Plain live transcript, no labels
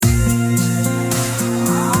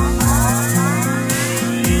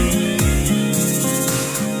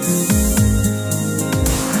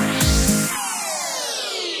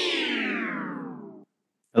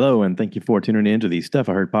Thank you for tuning in to the Stuff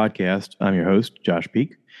I Heard podcast. I'm your host, Josh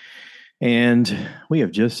Peak, and we have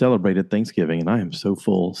just celebrated Thanksgiving, and I am so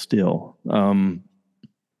full still.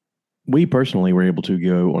 We personally were able to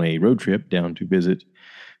go on a road trip down to visit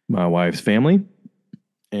my wife's family.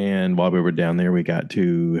 And while we were down there, we got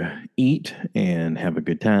to eat and have a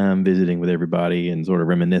good time visiting with everybody and sort of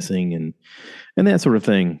reminiscing and that sort of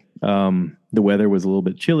thing. The weather was a little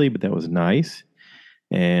bit chilly, but that was nice.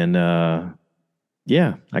 And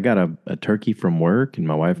yeah, I got a turkey from work, and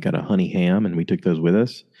my wife got a honey ham, and we took those with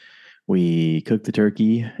us. We cooked the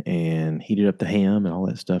turkey and heated up the ham and all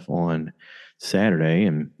that stuff on Saturday,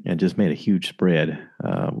 and just made a huge spread.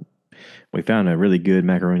 We found a really good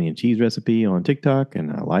macaroni and cheese recipe on TikTok,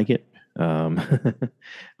 and I like it.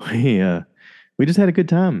 We we just had a good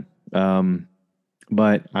time.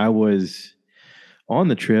 But I was on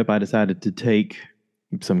the trip. I decided to take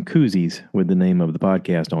some koozies with the name of the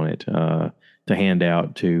podcast on it to hand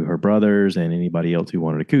out to her brothers and anybody else who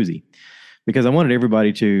wanted a koozie, because I wanted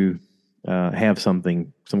everybody to have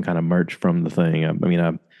something, some kind of merch from the thing. I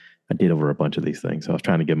did over a bunch of these things, so I was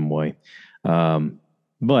trying to give them away.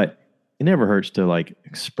 But it never hurts to like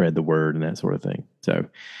spread the word and that sort of thing. So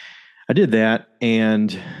I did that,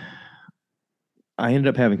 and I ended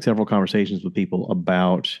up having several conversations with people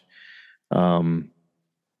about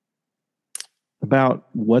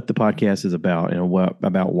what the podcast is about and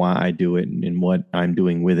about why I do it and what I'm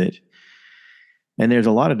doing with it. And there's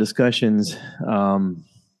a lot of discussions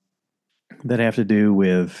that have to do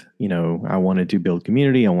with, I wanted to build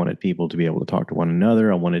community. I wanted people to be able to talk to one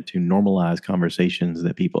another. I wanted to normalize conversations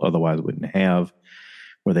that people otherwise wouldn't have,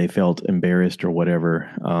 where they felt embarrassed or whatever,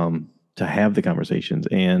 to have the conversations.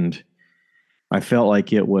 And I felt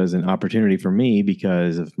like it was an opportunity for me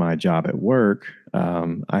because of my job at work.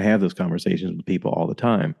 I have those conversations with people all the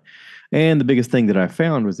time. And the biggest thing that I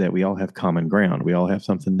found was that we all have common ground. We all have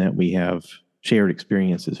something that we have shared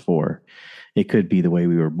experiences for. It could be the way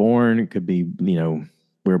we were born. It could be,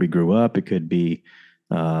 where we grew up. It could be,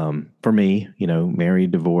 for me,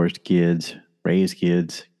 married, divorced, kids, raised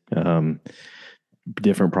kids,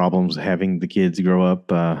 different problems having the kids grow up,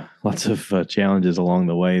 lots of challenges along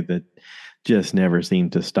the way that just never seem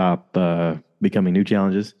to stop becoming new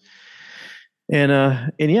challenges.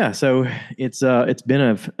 And yeah, so it's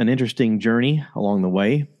been an interesting journey along the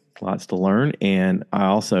way, lots to learn. And I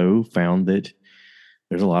also found that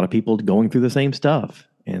there's a lot of people going through the same stuff.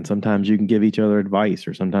 And sometimes you can give each other advice,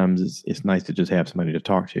 or sometimes it's nice to just have somebody to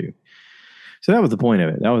talk to. So that was the point of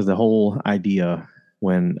it. That was the whole idea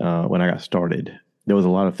when I got started. There was a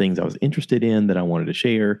lot of things I was interested in that I wanted to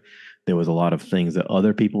share. There was a lot of things that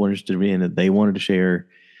other people were interested in that they wanted to share.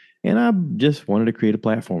 And I just wanted to create a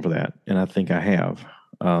platform for that. And I think I have.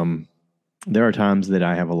 There are times that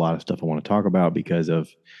I have a lot of stuff I want to talk about because of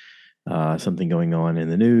something going on in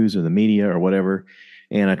the news or the media or whatever.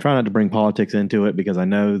 And I try not to bring politics into it because I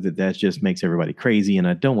know that just makes everybody crazy. And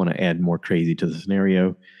I don't want to add more crazy to the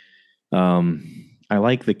scenario. I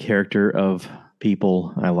like the character of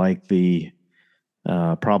people. I like the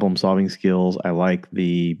problem solving skills. I like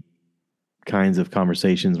the kinds of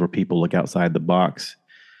conversations where people look outside the box.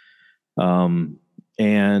 And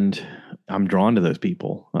I'm drawn to those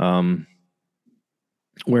people.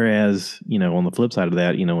 Whereas, on the flip side of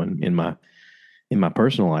that, in my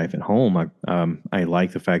personal life at home, I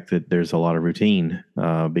like the fact that there's a lot of routine,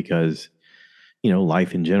 because,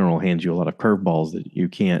 life in general hands you a lot of curveballs that you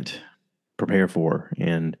can't prepare for.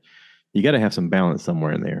 And you got to have some balance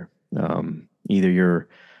somewhere in there. Either your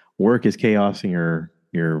work is chaos and your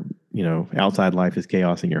outside life is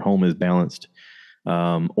chaos and your home is balanced,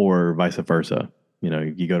 or vice versa.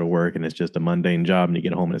 You go to work and it's just a mundane job, and you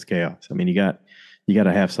get home and it's chaos. I mean, you got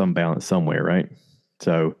to have some balance somewhere, right?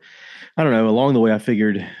 So I don't know. Along the way, I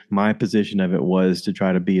figured my position of it was to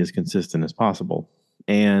try to be as consistent as possible.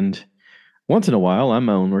 And once in a while, I'm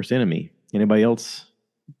my own worst enemy. Anybody else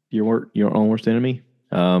your own worst enemy?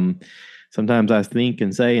 Sometimes I think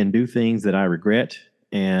and say and do things that I regret,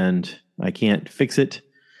 and I can't fix it.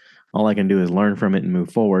 All I can do is learn from it and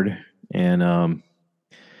move forward, and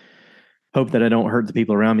hope that I don't hurt the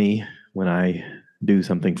people around me when I do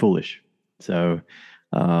something foolish. So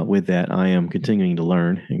with that, I am continuing to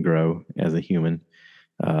learn and grow as a human.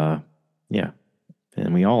 Yeah,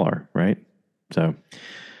 and we all are, right? So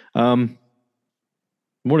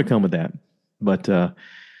more to come with that. But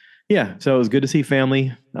yeah, so it was good to see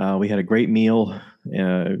family. We had a great meal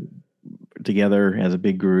together as a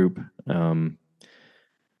big group.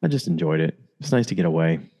 I just enjoyed it. It's nice to get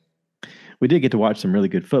away. We did get to watch some really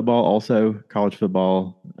good football, also college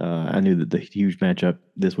football. I knew that the huge matchup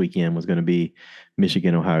this weekend was going to be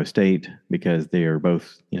Michigan, Ohio State, because they are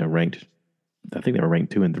both, ranked I think they were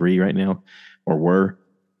ranked 2 and 3 right now, or were,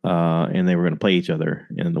 and they were going to play each other,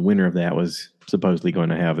 and the winner of that was supposedly going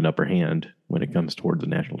to have an upper hand when it comes toward the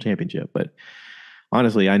national championship. But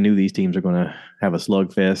honestly, I knew these teams are going to have a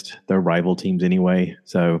slugfest. They're rival teams anyway,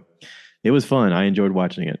 so it was fun. I enjoyed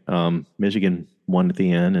watching it. Michigan won at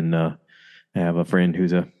the end, and I have a friend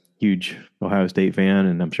who's a huge Ohio State fan,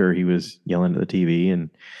 and I'm sure he was yelling at the TV. And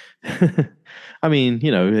I mean,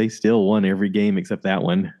 they still won every game except that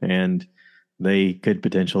one, and they could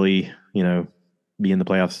potentially, be in the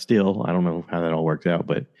playoffs still. I don't know how that all works out,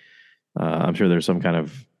 but I'm sure there's some kind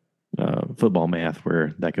of football math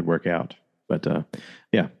where that could work out. But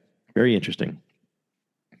yeah, very interesting.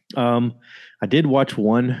 I did watch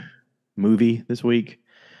one movie this week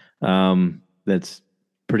that's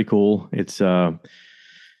pretty cool. It's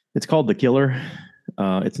called The Killer.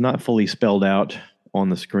 It's not fully spelled out on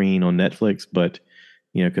the screen on Netflix, but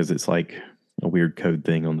because it's like a weird code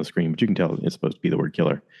thing on the screen, but you can tell it's supposed to be the word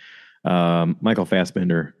killer. Michael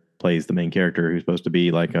Fassbender plays the main character who's supposed to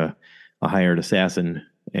be like a hired assassin,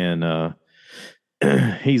 and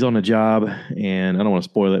he's on a job, and I don't want to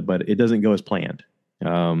spoil it, but it doesn't go as planned.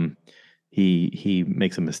 He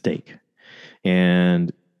makes a mistake,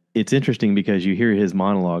 and it's interesting because you hear his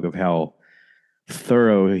monologue of how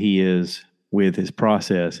thorough he is with his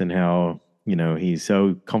process and how he's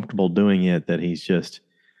so comfortable doing it that he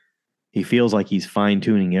feels like he's fine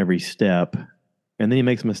tuning every step, and then he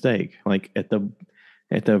makes a mistake. Like at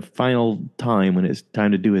the final time when it's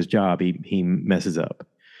time to do his job, he messes up,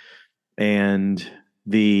 and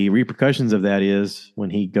the repercussions of that is when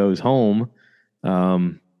he goes home.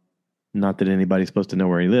 Not that anybody's supposed to know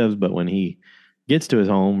where he lives, but when he gets to his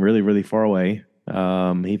home, really, really far away,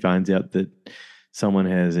 he finds out that someone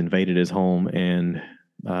has invaded his home and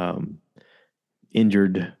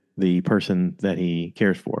injured the person that he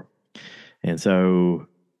cares for. And so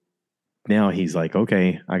now he's like,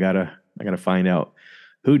 okay, I gotta find out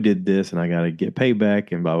who did this, and I gotta get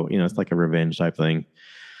payback, and it's like a revenge type thing.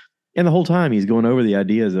 And the whole time he's going over the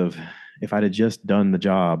ideas of, if I'd have just done the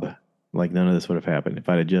job, like none of this would have happened. If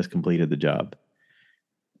I'd have just completed the job,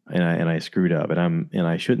 and I screwed up, and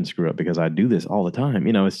I shouldn't screw up because I do this all the time.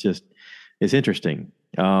 It's interesting.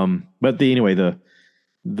 Anyway, the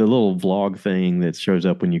little vlog thing that shows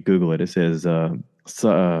up when you Google it, it says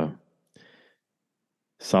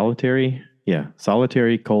solitary,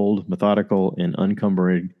 solitary, cold, methodical, and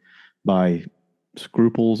uncumbered by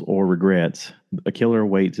scruples or regrets. A killer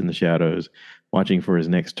waits in the shadows, watching for his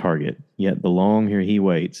next target. Yet the longer he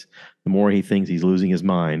waits, the more he thinks he's losing his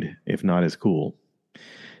mind, if not his cool.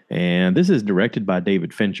 And this is directed by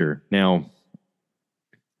David Fincher. Now,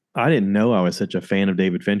 I didn't know I was such a fan of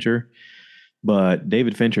David Fincher, but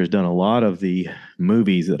David Fincher has done a lot of the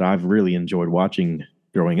movies that I've really enjoyed watching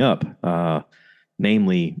growing up,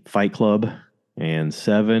 namely Fight Club and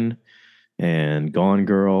Seven and Gone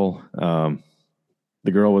Girl,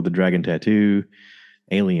 The Girl with the Dragon Tattoo,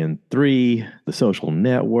 Alien 3, The Social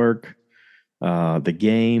Network, The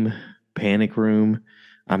Game, Panic Room.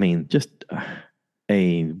 I mean, just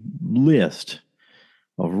a list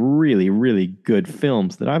of really, really good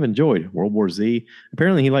films that I've enjoyed. World War Z.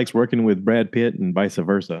 Apparently, he likes working with Brad Pitt and vice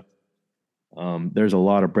versa. There's a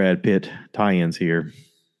lot of Brad Pitt tie-ins here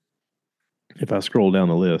if I scroll down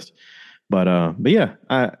the list. But yeah,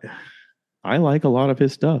 I like a lot of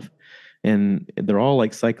his stuff, and they're all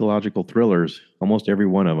like psychological thrillers. Almost every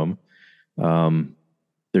one of them.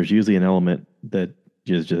 There's usually an element that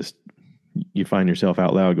is just you find yourself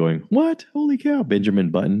out loud going, "What? Holy cow!"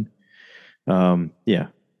 Benjamin Button. Yeah,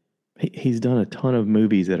 he's done a ton of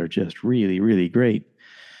movies that are just really, really great,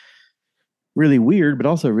 really weird, but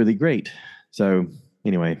also really great. So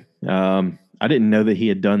anyway, I didn't know that he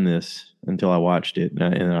had done this until I watched it,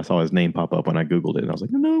 and I saw his name pop up when I Googled it, and I was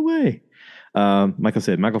like, no way. Like I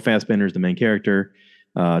said, Michael Fassbender is the main character.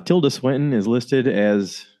 Tilda Swinton is listed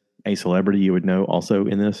as a celebrity you would know also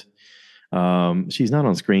in this. She's not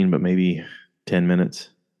on screen, but maybe 10 minutes.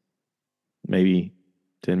 Maybe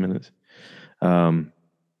 10 minutes.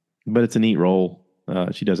 But it's a neat role.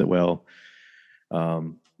 She does it well.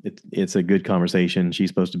 It's a good conversation. She's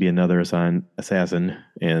supposed to be another assassin,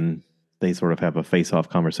 and they sort of have a face-off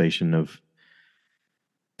conversation of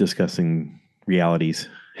discussing realities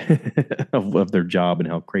of their job and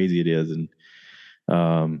how crazy it is,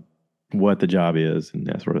 and what the job is, and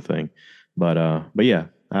that sort of thing. But yeah,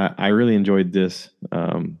 I really enjoyed this.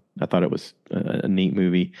 I thought it was a neat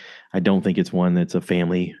movie. I don't think it's one that's a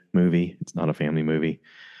family movie. It's not a family movie.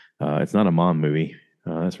 It's not a mom movie.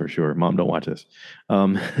 That's for sure. Mom, don't watch this.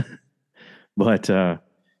 Um, but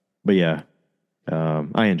yeah,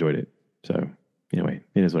 I enjoyed it. So anyway,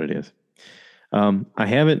 it is what it is. I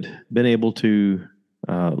haven't been able to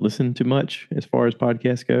listen to much as far as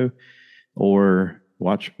podcasts go or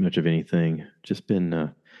watch much of anything. Just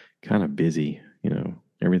been kind of busy.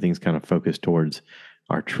 Everything's kind of focused towards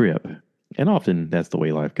our trip. And often that's the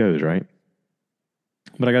way life goes, right?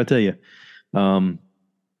 But I got to tell you, um,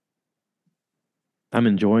 I'm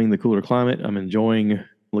enjoying the cooler climate. I'm enjoying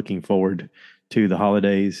looking forward to the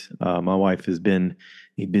holidays. My wife has been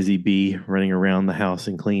a busy bee running around the house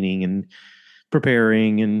and cleaning and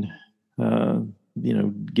preparing and uh,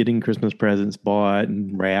 getting Christmas presents bought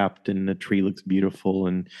and wrapped, and the tree looks beautiful,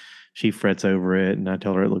 and she frets over it, and I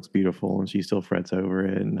tell her it looks beautiful, and she still frets over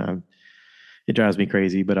it, and it drives me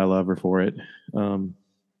crazy, but I love her for it.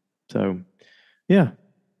 So yeah,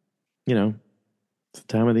 you know, it's the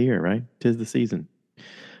time of the year, right? 'Tis the season.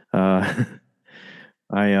 Uh,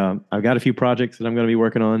 I've got a few projects that I'm going to be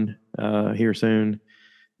working on here soon.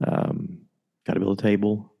 Got to build a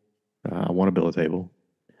table. I want to build a table.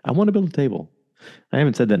 I want to build a table. I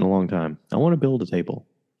haven't said that in a long time. I want to build a table.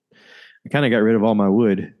 I kind of got rid of all my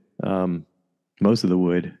wood, um, most of the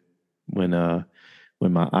wood, when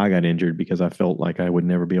my eye got injured because I felt like I would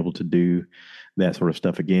never be able to do that sort of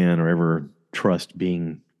stuff again or ever trust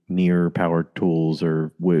being near power tools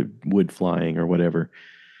or wood flying or whatever.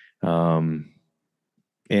 Um,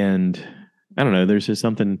 and I don't know. There's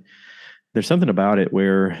something about it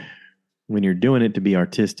where when you're doing it to be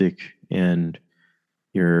artistic and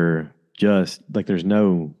you're just like there's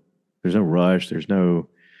no rush, there's no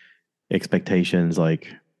expectations. Like,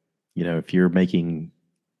 if you're making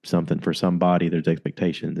something for somebody, there's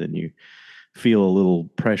expectations, and you feel a little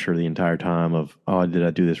pressure the entire time of, oh, did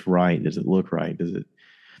I do this right? Does it look right? Does it?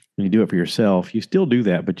 When you do it for yourself, you still do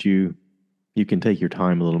that, but you can take your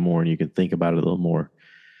time a little more and you can think about it a little more.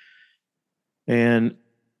 And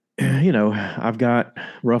I've got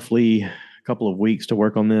roughly a couple of weeks to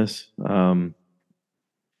work on this.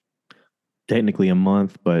 Technically a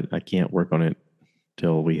month, but I can't work on it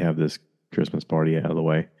till we have this Christmas party out of the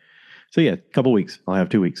way. So yeah, a couple weeks. I'll have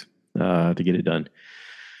 2 weeks to get it done.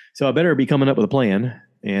 So I better be coming up with a plan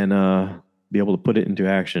and be able to put it into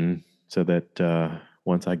action so that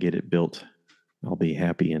once I get it built, I'll be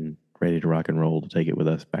happy and ready to rock and roll to take it with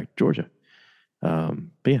us back to Georgia. But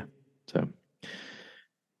yeah, so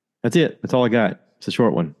that's it. That's all I got. It's a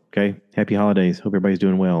short one. Okay. Happy holidays. Hope everybody's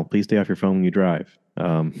doing well. Please stay off your phone when you drive.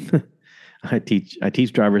 I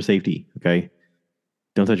teach driver safety. Okay.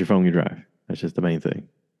 Don't touch your phone when you drive. That's just the main thing.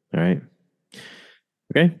 All right.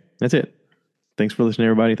 Okay. That's it. Thanks for listening,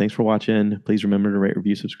 everybody. Thanks for watching. Please remember to rate,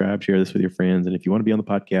 review, subscribe, share this with your friends. And if you want to be on the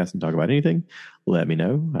podcast and talk about anything, let me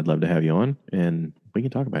know. I'd love to have you on and we can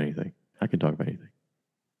talk about anything. I can talk about anything.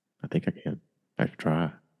 I think I can. I could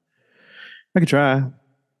try. I could try.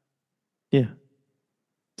 Yeah.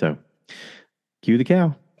 So, cue the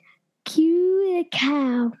cow. Cue the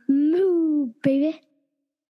cow. Moo, baby.